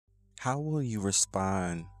How will you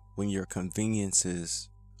respond when your conveniences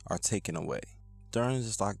are taken away? During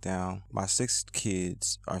this lockdown, my 6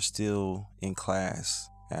 kids are still in class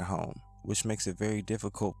at home, which makes it very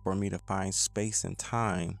difficult for me to find space and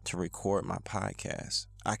time to record my podcast.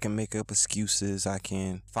 I can make up excuses. I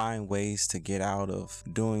can find ways to get out of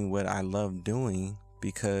doing what I love doing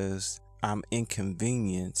because I'm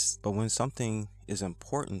inconvenienced. But when something is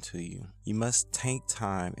important to you, you must take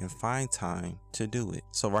time and find time to do it.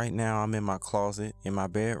 So right now I'm in my closet in my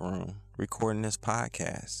bedroom recording this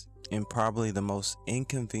podcast. In probably the most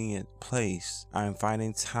inconvenient place, I'm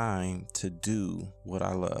finding time to do what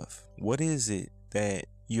I love. What is it that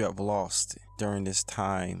you have lost during this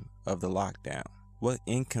time of the lockdown? What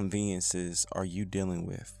inconveniences are you dealing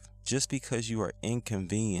with? Just because you are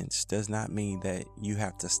inconvenienced does not mean that you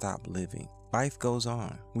have to stop living. Life goes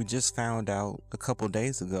on. We just found out a couple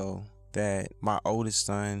days ago that my oldest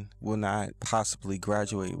son will not possibly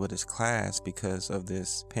graduate with his class because of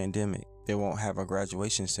this pandemic. They won't have a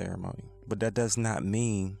graduation ceremony. But that does not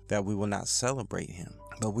mean that we will not celebrate him.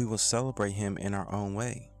 But we will celebrate him in our own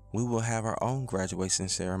way. We will have our own graduation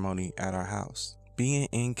ceremony at our house. Being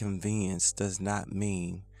inconvenienced does not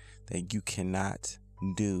mean that you cannot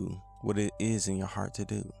do what it is in your heart to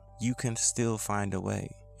do. You can still find a way.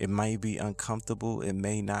 It may be uncomfortable. It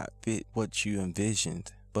may not fit what you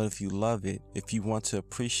envisioned. But if you love it, if you want to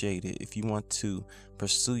appreciate it, if you want to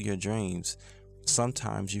pursue your dreams,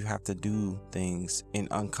 sometimes you have to do things in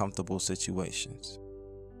uncomfortable situations.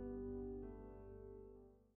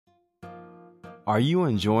 Are you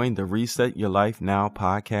enjoying the Reset Your Life Now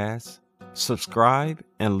podcast? Subscribe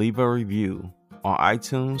and leave a review on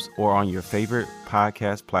iTunes or on your favorite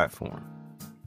podcast platform.